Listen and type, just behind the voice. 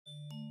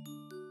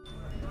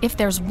If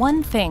there's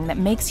one thing that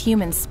makes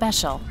humans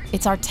special,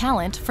 it's our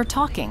talent for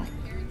talking.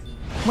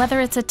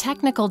 Whether it's a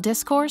technical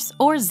discourse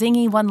or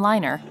zingy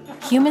one-liner,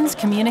 humans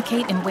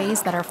communicate in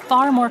ways that are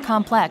far more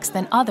complex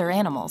than other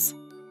animals.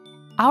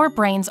 Our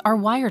brains are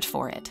wired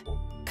for it.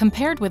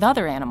 Compared with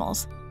other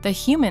animals, the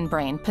human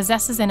brain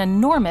possesses an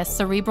enormous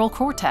cerebral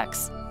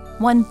cortex,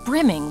 one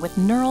brimming with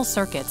neural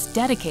circuits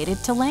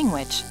dedicated to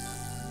language.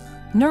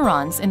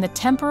 Neurons in the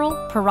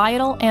temporal,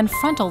 parietal, and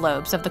frontal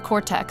lobes of the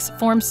cortex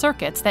form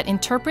circuits that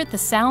interpret the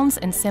sounds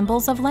and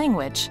symbols of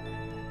language.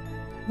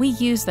 We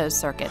use those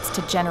circuits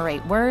to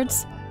generate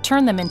words,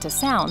 turn them into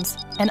sounds,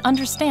 and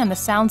understand the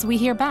sounds we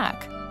hear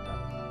back.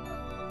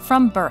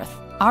 From birth,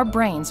 our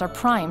brains are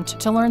primed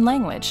to learn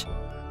language.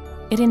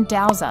 It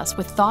endows us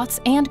with thoughts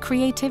and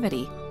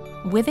creativity.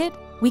 With it,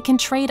 we can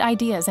trade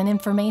ideas and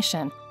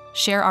information,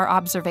 share our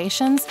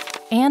observations,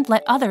 and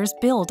let others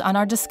build on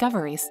our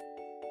discoveries.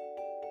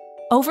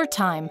 Over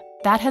time,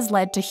 that has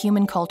led to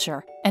human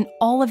culture and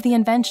all of the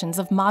inventions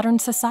of modern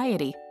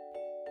society.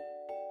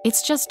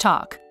 It's just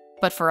talk,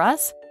 but for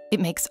us, it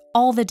makes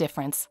all the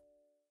difference.